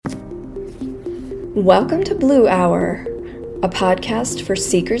Welcome to Blue Hour, a podcast for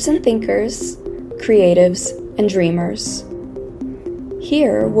seekers and thinkers, creatives and dreamers.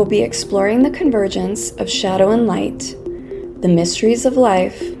 Here we'll be exploring the convergence of shadow and light, the mysteries of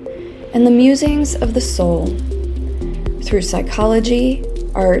life, and the musings of the soul through psychology,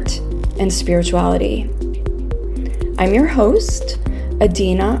 art, and spirituality. I'm your host,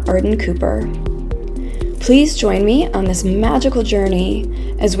 Adina Arden Cooper. Please join me on this magical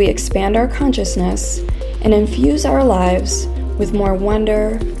journey as we expand our consciousness and infuse our lives with more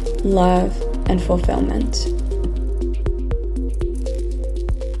wonder, love, and fulfillment.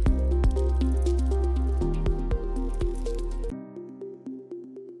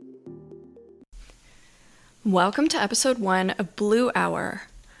 Welcome to episode 1 of Blue Hour.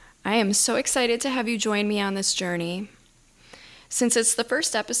 I am so excited to have you join me on this journey. Since it's the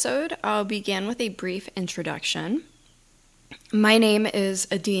first episode, I'll begin with a brief introduction. My name is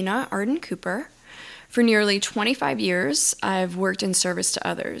Adina Arden Cooper. For nearly 25 years, I've worked in service to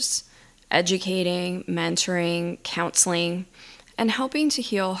others, educating, mentoring, counseling, and helping to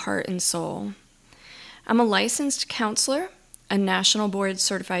heal heart and soul. I'm a licensed counselor, a national board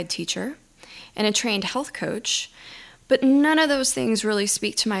certified teacher, and a trained health coach, but none of those things really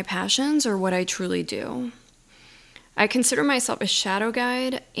speak to my passions or what I truly do. I consider myself a shadow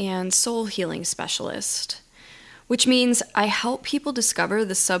guide and soul healing specialist, which means I help people discover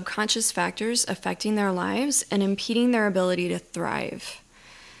the subconscious factors affecting their lives and impeding their ability to thrive.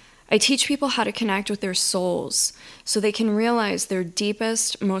 I teach people how to connect with their souls so they can realize their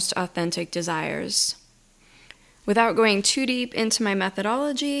deepest, most authentic desires. Without going too deep into my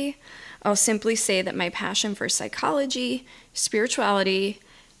methodology, I'll simply say that my passion for psychology, spirituality,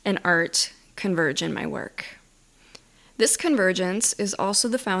 and art converge in my work. This convergence is also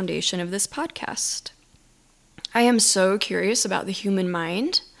the foundation of this podcast. I am so curious about the human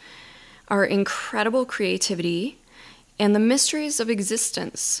mind, our incredible creativity, and the mysteries of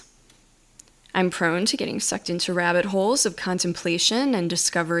existence. I'm prone to getting sucked into rabbit holes of contemplation and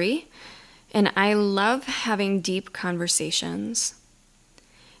discovery, and I love having deep conversations.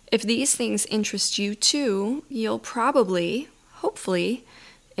 If these things interest you too, you'll probably, hopefully,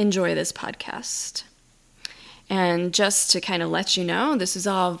 enjoy this podcast. And just to kind of let you know, this is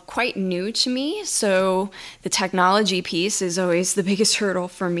all quite new to me, so the technology piece is always the biggest hurdle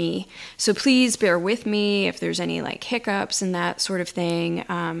for me. So please bear with me if there's any hiccups and that sort of thing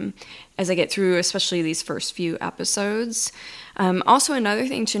as I get through, especially these first few episodes. Also, another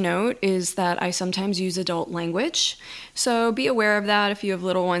thing to note is that I sometimes use adult language, so be aware of that if you have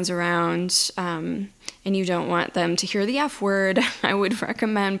little ones around and you don't want them to hear the F word. I would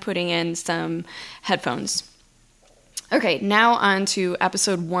recommend putting in some headphones. Okay, now on to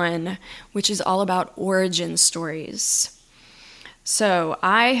episode 1, which is all about origin stories. So,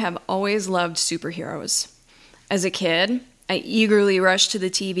 I have always loved superheroes. As a kid, I eagerly rushed to the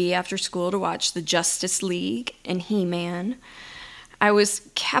TV after school to watch the Justice League and He-Man. I was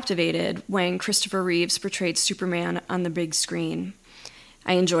captivated when Christopher Reeves portrayed Superman on the big screen.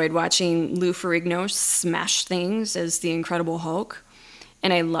 I enjoyed watching Lou Ferrigno smash things as the Incredible Hulk.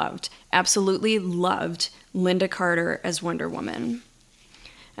 And I absolutely loved Linda Carter as Wonder Woman.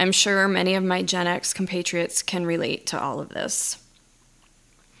 I'm sure many of my Gen X compatriots can relate to all of this.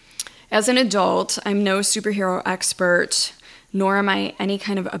 As an adult, I'm no superhero expert, nor am I any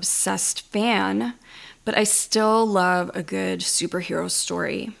kind of obsessed fan, but I still love a good superhero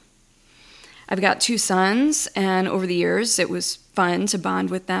story. I've got 2 sons, and over the years, it was fun to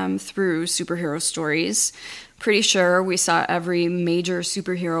bond with them through superhero stories. Pretty sure we saw every major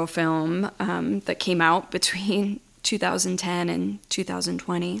superhero film that came out between 2010 and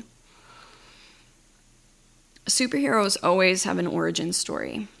 2020. Superheroes always have an origin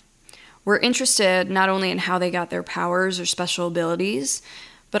story. We're interested not only in how they got their powers or special abilities,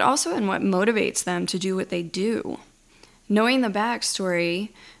 but also in what motivates them to do what they do. Knowing the backstory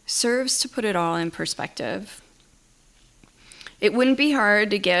serves to put it all in perspective. It wouldn't be hard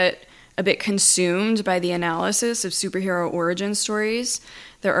to get a bit consumed by the analysis of superhero origin stories.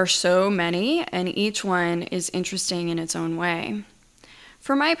 There are so many, and each one is interesting in its own way.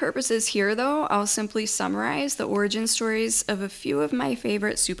 For my purposes here, though, I'll simply summarize the origin stories of a few of my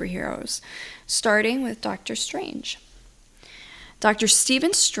favorite superheroes, starting with Doctor Strange. Dr.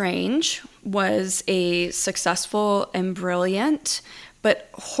 Stephen Strange was a successful and brilliant, but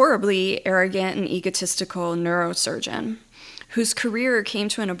horribly arrogant and egotistical neurosurgeon, whose career came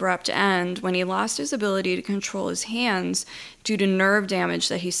to an abrupt end when he lost his ability to control his hands due to nerve damage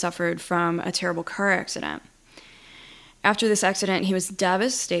that he suffered from a terrible car accident. After this accident, he was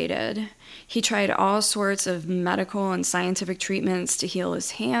devastated. He tried all sorts of medical and scientific treatments to heal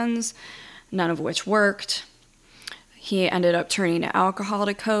his hands. none of which worked. He ended up turning to alcohol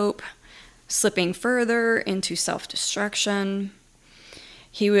to cope, slipping further into self-destruction.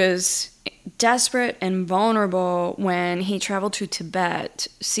 He was desperate and vulnerable when he traveled to Tibet,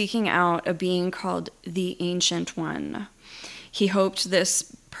 seeking out a being called the Ancient One. He hoped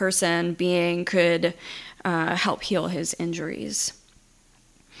this being could help heal his injuries.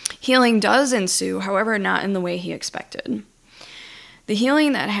 Healing does ensue, however, not in the way he expected. The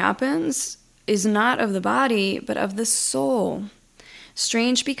healing that happens is not of the body, but of the soul.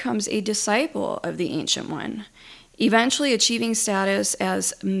 Strange becomes a disciple of the Ancient One, eventually achieving status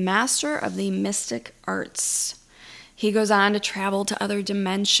as master of the mystic arts. He goes on to travel to other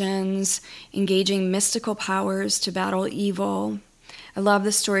dimensions, engaging mystical powers to battle evil. I love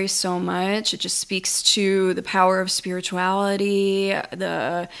this story so much. It just speaks to the power of spirituality,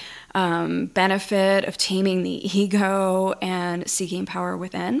 the benefit of taming the ego and seeking power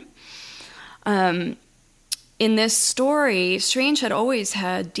within. In this story, Strange had always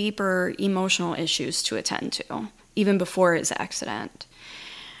had deeper emotional issues to attend to, even before his accident.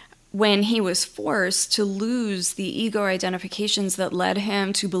 When he was forced to lose the ego identifications that led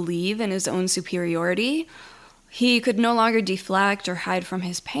him to believe in his own superiority, he could no longer deflect or hide from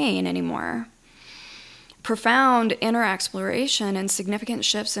his pain anymore. Profound inner exploration and significant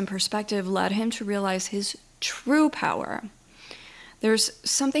shifts in perspective led him to realize his true power. There's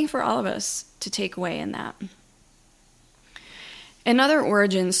something for all of us to take away in that. Another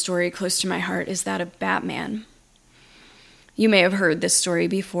origin story close to my heart is that of Batman. You may have heard this story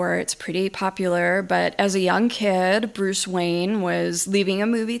before. It's pretty popular, but as a young kid, Bruce Wayne was leaving a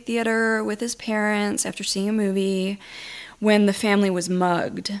movie theater with his parents after seeing a movie when the family was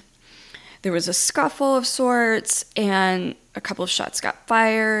mugged. There was a scuffle of sorts, and a couple of shots got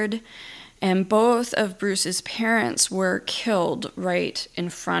fired, and both of Bruce's parents were killed right in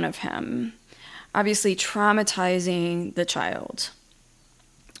front of him, obviously traumatizing the child.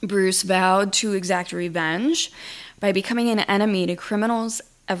 Bruce vowed to exact revenge by becoming an enemy to criminals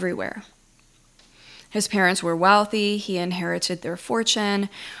everywhere. His parents were wealthy. He inherited their fortune,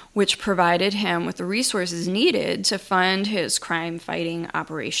 which provided him with the resources needed to fund his crime-fighting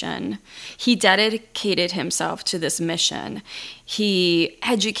operation. He dedicated himself to this mission. He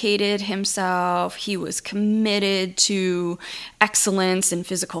educated himself. He was committed to excellence in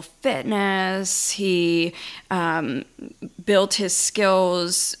physical fitness. He built his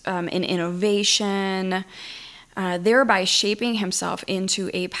skills in innovation, thereby shaping himself into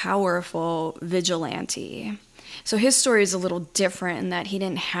a powerful vigilante. So his story is a little different in that he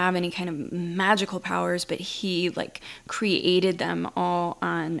didn't have any kind of magical powers, but he created them all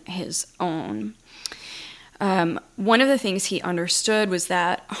on his own. One of the things he understood was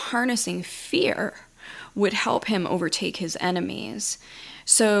that harnessing fear would help him overtake his enemies.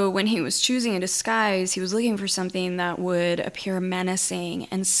 So when he was choosing a disguise, he was looking for something that would appear menacing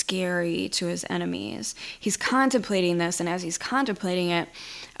and scary to his enemies. He's contemplating this, and as he's contemplating it,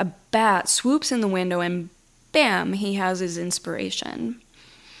 a bat swoops in the window and bam, he has his inspiration.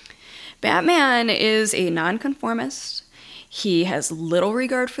 Batman is a nonconformist. He has little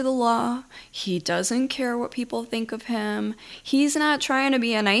regard for the law. He doesn't care what people think of him. He's not trying to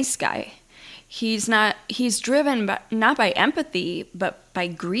be a nice guy. He's driven not by empathy, but by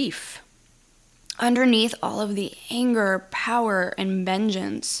grief. Underneath all of the anger, power, and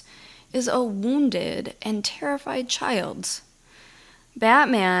vengeance is a wounded and terrified child.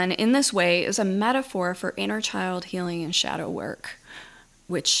 Batman, in this way, is a metaphor for inner child healing and shadow work,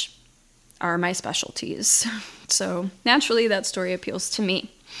 which are my specialties. So naturally, that story appeals to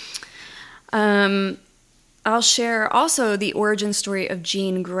me. I'll share also the origin story of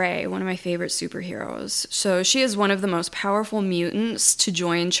Jean Grey, one of my favorite superheroes. So she is one of the most powerful mutants to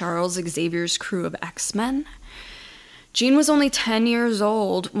join Charles Xavier's crew of X-Men. Jean was only 10 years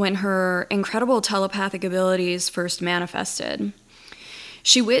old when her incredible telepathic abilities first manifested.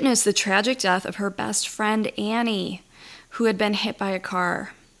 She witnessed the tragic death of her best friend, Annie, who had been hit by a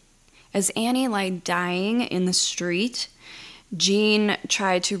car. As Annie lay dying in the street, Jean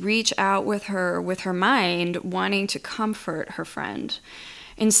tried to reach out with her mind, wanting to comfort her friend.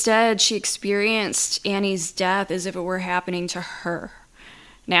 Instead, she experienced Annie's death as if it were happening to her.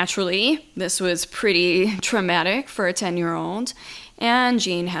 Naturally, this was pretty traumatic for a 10-year-old, and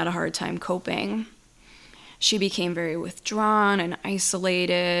Jean had a hard time coping. She became very withdrawn and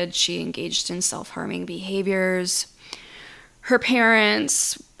isolated. She engaged in self-harming behaviors. Her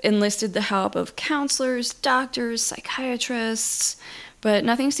parents enlisted the help of counselors, doctors, psychiatrists, but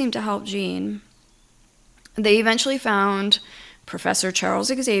nothing seemed to help Jean. They eventually found Professor Charles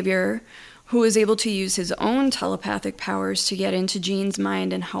Xavier, who was able to use his own telepathic powers to get into Jean's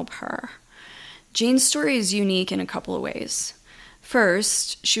mind and help her. Jean's story is unique in a couple of ways.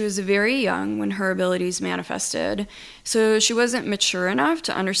 First, she was very young when her abilities manifested, so she wasn't mature enough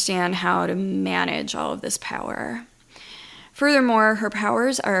to understand how to manage all of this power. Furthermore, her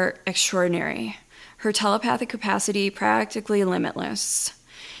powers are extraordinary. Her telepathic capacity practically limitless.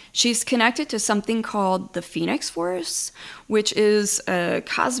 She's connected to something called the Phoenix Force, which is a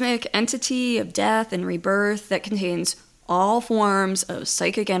cosmic entity of death and rebirth that contains all forms of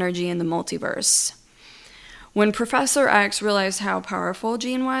psychic energy in the multiverse. When Professor X realized how powerful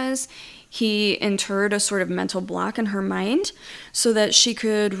Jean was, he interred a sort of mental block in her mind so that she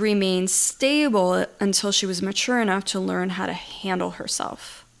could remain stable until she was mature enough to learn how to handle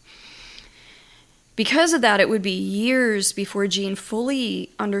herself. Because of that, it would be years before Jean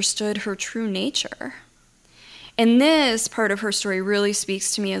fully understood her true nature. And this part of her story really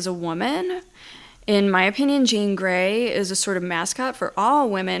speaks to me as a woman. In my opinion, Jean Grey is a sort of mascot for all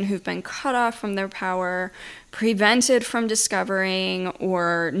women who've been cut off from their power, prevented from discovering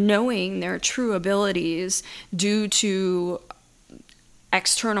or knowing their true abilities due to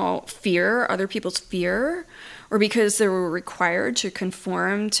external fear, other people's fear, or because they were required to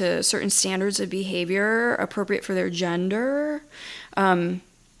conform to certain standards of behavior appropriate for their gender.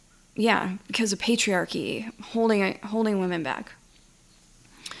 Because of patriarchy, holding women back.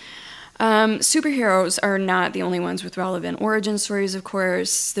 Superheroes are not the only ones with relevant origin stories, of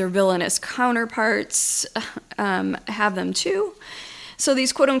course. Their villainous counterparts have them too. So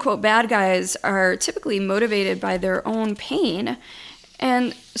these quote-unquote bad guys are typically motivated by their own pain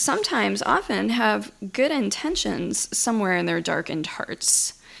and sometimes often have good intentions somewhere in their darkened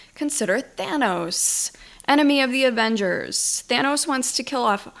hearts. Consider Thanos, enemy of the Avengers. Thanos wants to kill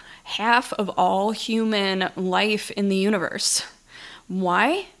off half of all human life in the universe.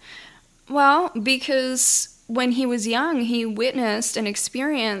 Why? Well, because when he was young, he witnessed and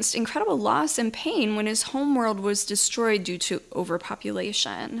experienced incredible loss and pain when his homeworld was destroyed due to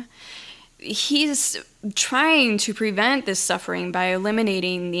overpopulation. He's trying to prevent this suffering by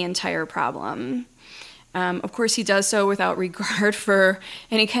eliminating the entire problem. Of course, he does so without regard for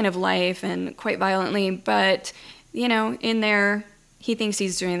any kind of life and quite violently, but, in there, he thinks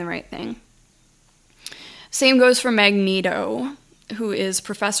he's doing the right thing. Same goes for Magneto, who is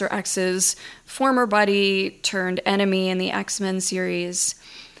Professor X's former buddy turned enemy in the X-Men series.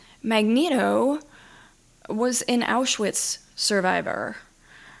 Magneto was an Auschwitz survivor.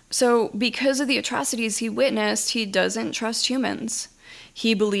 So because of the atrocities he witnessed, he doesn't trust humans.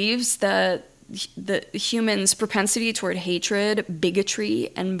 He believes that the humans' propensity toward hatred,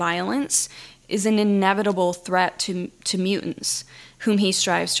 bigotry, and violence is an inevitable threat to mutants, whom he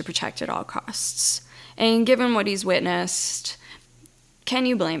strives to protect at all costs. And given what he's witnessed, can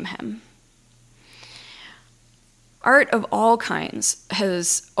you blame him? Art of all kinds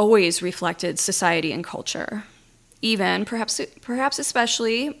has always reflected society and culture. Even, perhaps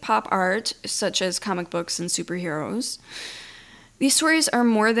especially, pop art, such as comic books and superheroes. These stories are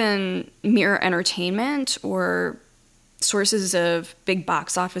more than mere entertainment or sources of big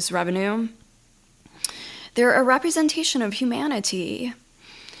box office revenue. They're a representation of humanity.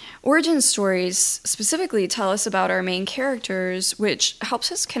 Origin stories specifically tell us about our main characters, which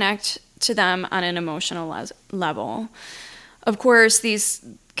helps us connect to them on an emotional level. Of course, these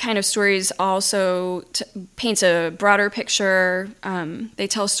kind of stories also paints a broader picture. They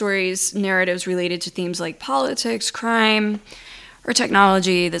tell stories, narratives related to themes like politics, crime, or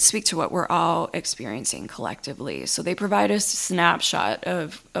technology that speak to what we're all experiencing collectively. So they provide us a snapshot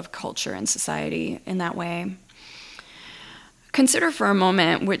of culture and society in that way. Consider for a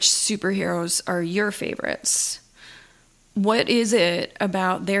moment which superheroes are your favorites. What is it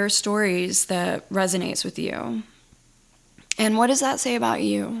about their stories that resonates with you? And what does that say about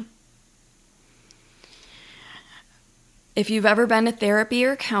you? If you've ever been to therapy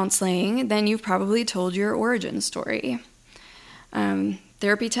or counseling, then you've probably told your origin story.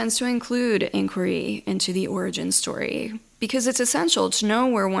 Therapy tends to include inquiry into the origin story because it's essential to know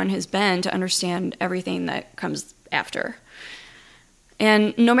where one has been to understand everything that comes after.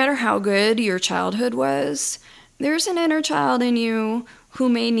 And no matter how good your childhood was, there's an inner child in you who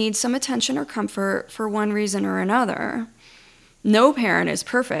may need some attention or comfort for one reason or another. No parent is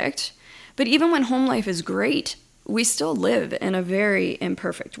perfect, but even when home life is great, we still live in a very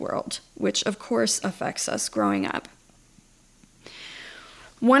imperfect world, which of course affects us growing up.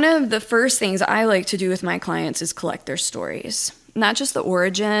 One of the first things I like to do with my clients is collect their stories. Not just the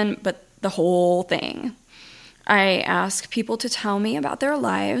origin, but the whole thing. I ask people to tell me about their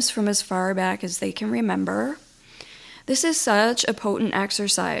lives from as far back as they can remember. This is such a potent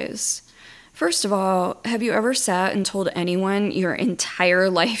exercise. First of all, have you ever sat and told anyone your entire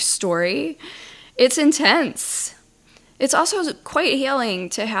life story? It's intense. It's also quite healing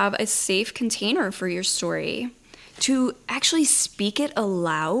to have a safe container for your story, to actually speak it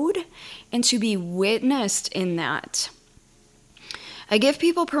aloud and to be witnessed in that. I give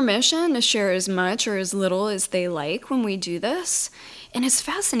people permission to share as much or as little as they like when we do this, and it's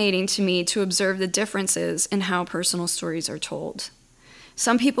fascinating to me to observe the differences in how personal stories are told.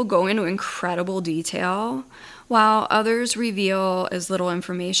 Some people go into incredible detail, while others reveal as little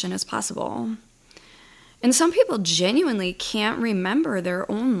information as possible. And some people genuinely can't remember their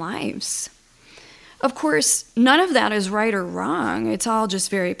own lives. Of course, none of that is right or wrong. It's all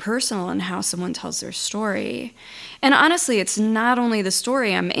just very personal in how someone tells their story. And honestly, it's not only the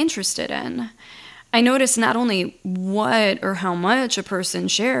story I'm interested in. I notice not only what or how much a person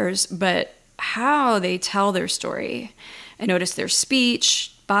shares, but how they tell their story. I notice their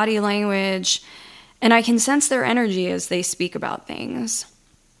speech, body language, and I can sense their energy as they speak about things.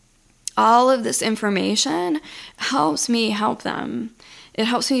 All of this information helps me help them. It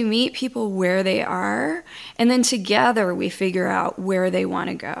helps me meet people where they are, and then together we figure out where they want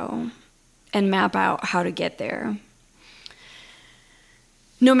to go and map out how to get there.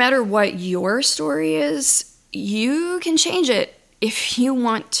 No matter what your story is, you can change it if you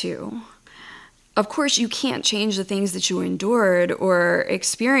want to. Of course, you can't change the things that you endured or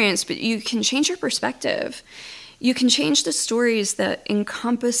experienced, but you can change your perspective. You can change the stories that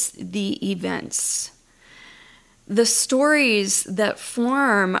encompass the events. The stories that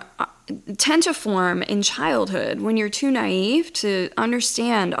tend to form in childhood when you're too naive to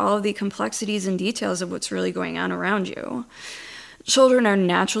understand all of the complexities and details of what's really going on around you. Children are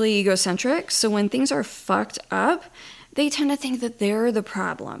naturally egocentric, so when things are fucked up, they tend to think that they're the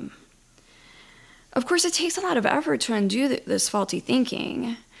problem. Of course, it takes a lot of effort to undo this faulty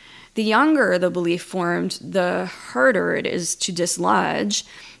thinking. The younger the belief formed, the harder it is to dislodge,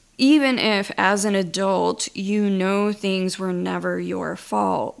 even if, as an adult, you know things were never your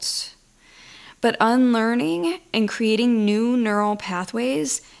fault. But unlearning and creating new neural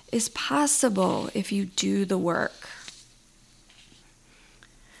pathways is possible if you do the work.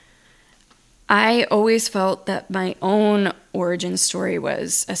 I always felt that my own origin story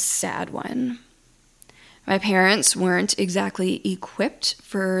was a sad one. My parents weren't exactly equipped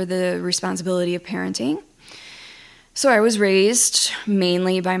for the responsibility of parenting. So I was raised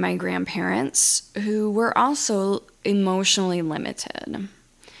mainly by my grandparents, who were also emotionally limited.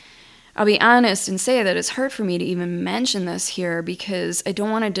 I'll be honest and say that it's hard for me to even mention this here because I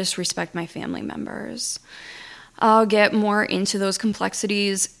don't want to disrespect my family members. I'll get more into those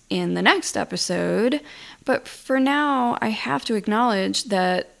complexities in the next episode, but for now, I have to acknowledge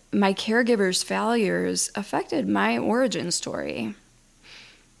that my caregiver's failures affected my origin story.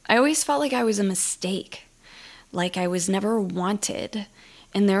 I always felt like I was a mistake, like I was never wanted,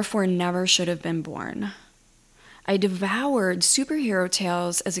 and therefore never should have been born. I devoured superhero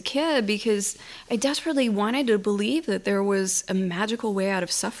tales as a kid because I desperately wanted to believe that there was a magical way out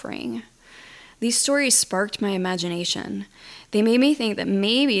of suffering. These stories sparked my imagination. They made me think that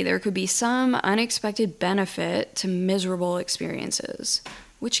maybe there could be some unexpected benefit to miserable experiences,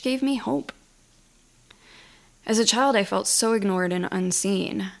 which gave me hope. As a child, I felt so ignored and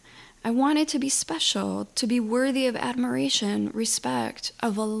unseen. I wanted to be special, to be worthy of admiration, respect,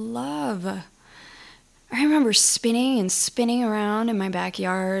 of a love. I remember spinning and spinning around in my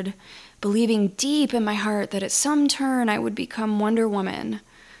backyard, believing deep in my heart that at some turn I would become Wonder Woman,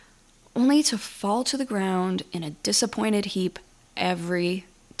 only to fall to the ground in a disappointed heap every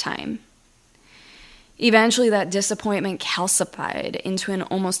time. Eventually, that disappointment calcified into an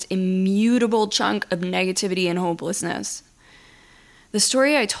almost immutable chunk of negativity and hopelessness. The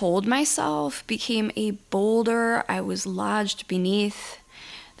story I told myself became a boulder I was lodged beneath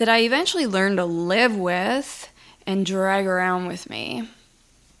that I eventually learned to live with and drag around with me.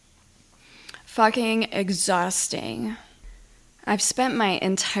 Fucking exhausting. I've spent my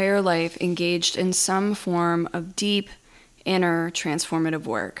entire life engaged in some form of deep, inner, transformative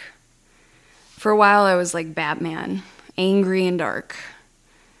work. For a while, I was like Batman, angry and dark.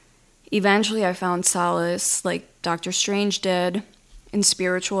 Eventually, I found solace, like Dr. Strange did, in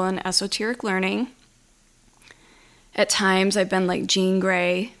spiritual and esoteric learning. At times, I've been like Jean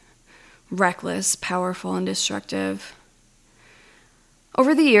Grey, reckless, powerful, and destructive.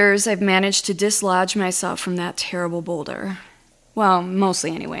 Over the years, I've managed to dislodge myself from that terrible boulder. Well,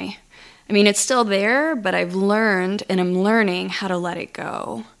 mostly anyway. I mean, it's still there, but I've learned and I'm learning how to let it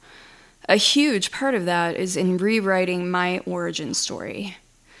go. A huge part of that is in rewriting my origin story.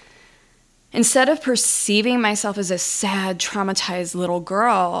 Instead of perceiving myself as a sad, traumatized little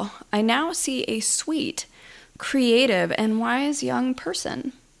girl, I now see a sweet, creative, and wise young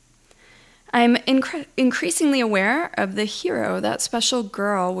person. I'm increasingly aware of the hero that special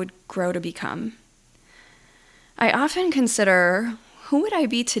girl would grow to become. I often consider, who would I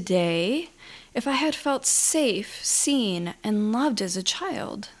be today if I had felt safe, seen, and loved as a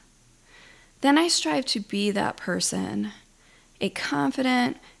child? Then I strive to be that person, a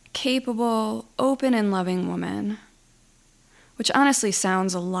confident, capable, open, and loving woman, which honestly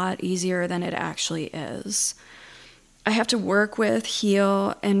sounds a lot easier than it actually is. I have to work with,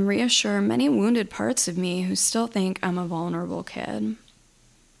 heal, and reassure many wounded parts of me who still think I'm a vulnerable kid.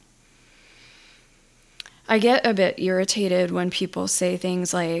 I get a bit irritated when people say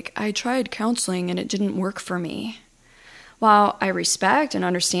things like, I tried counseling and it didn't work for me. While I respect and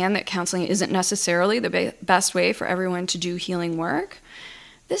understand that counseling isn't necessarily the best way for everyone to do healing work,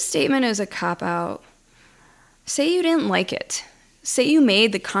 this statement is a cop-out. Say you didn't like it. Say you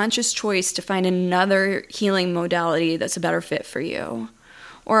made the conscious choice to find another healing modality that's a better fit for you.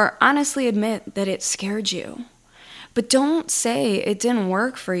 Or honestly admit that it scared you. But don't say it didn't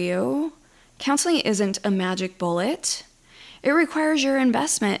work for you. Counseling isn't a magic bullet. It requires your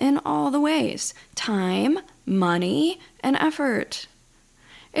investment in all the ways: time, money, and effort.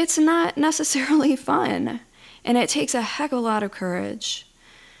 It's not necessarily fun, and it takes a heck of a lot of courage.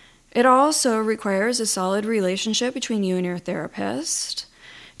 It also requires a solid relationship between you and your therapist.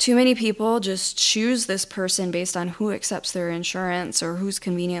 Too many people just choose this person based on who accepts their insurance or who's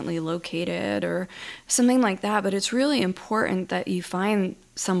conveniently located or something like that, but it's really important that you find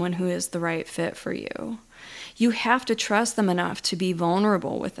someone who is the right fit for you. You have to trust them enough to be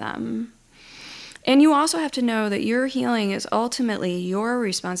vulnerable with them. And you also have to know that your healing is ultimately your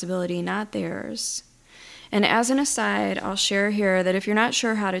responsibility, not theirs. And as an aside, I'll share here that if you're not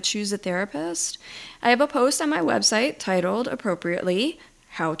sure how to choose a therapist, I have a post on my website titled appropriately,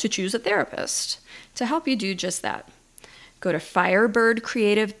 How to Choose a Therapist, to help you do just that. Go to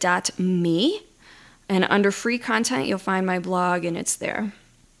firebirdcreative.me, and under free content, you'll find my blog, and it's there.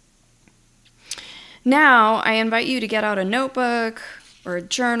 Now, I invite you to get out a notebook or a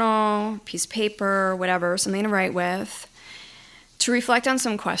journal, piece of paper, whatever, something to write with, to reflect on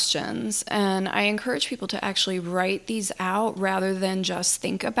some questions. And I encourage people to actually write these out rather than just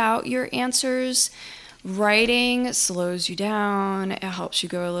think about your answers. Writing slows you down. It helps you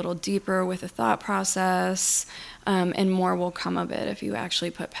go a little deeper with the thought process, and more will come of it if you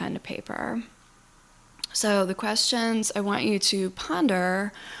actually put pen to paper. So the questions I want you to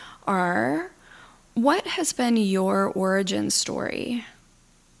ponder are, what has been your origin story?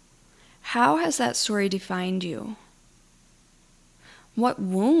 How has that story defined you? What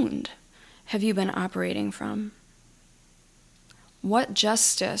wound have you been operating from? What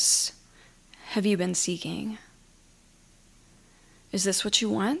justice have you been seeking? Is this what you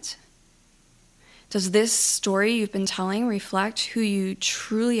want? Does this story you've been telling reflect who you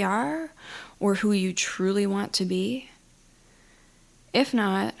truly are or who you truly want to be? If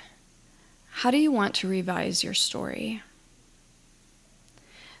not, how do you want to revise your story?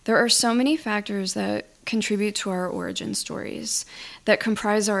 There are so many factors that contribute to our origin stories, that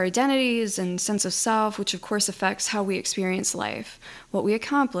comprise our identities and sense of self, which of course affects how we experience life, what we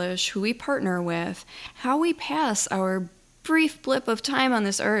accomplish, who we partner with, how we pass our brief blip of time on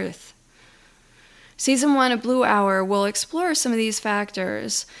this earth. Season 1 of Blue Hour will explore some of these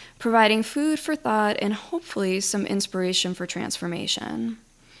factors, providing food for thought and hopefully some inspiration for transformation.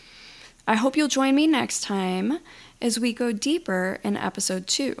 I hope you'll join me next time as we go deeper in episode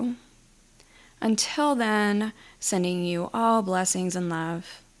 2. Until then, sending you all blessings and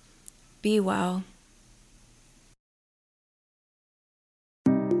love. Be well.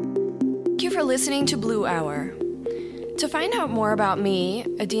 Thank you for listening to Blue Hour. To find out more about me,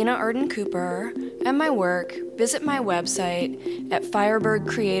 Adina Arden Cooper, and my work, visit my website at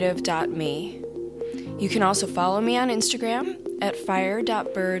firebirdcreative.me. You can also follow me on Instagram at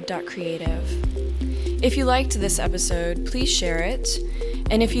fire.bird.creative. If you liked this episode, please share it.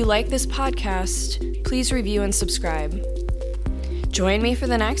 And if you like this podcast, please review and subscribe. Join me for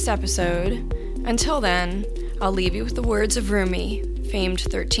the next episode. Until then, I'll leave you with the words of Rumi, famed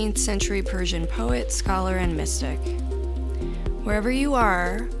 13th century Persian poet, scholar, and mystic. Wherever you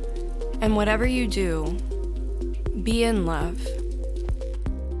are, and whatever you do, be in love.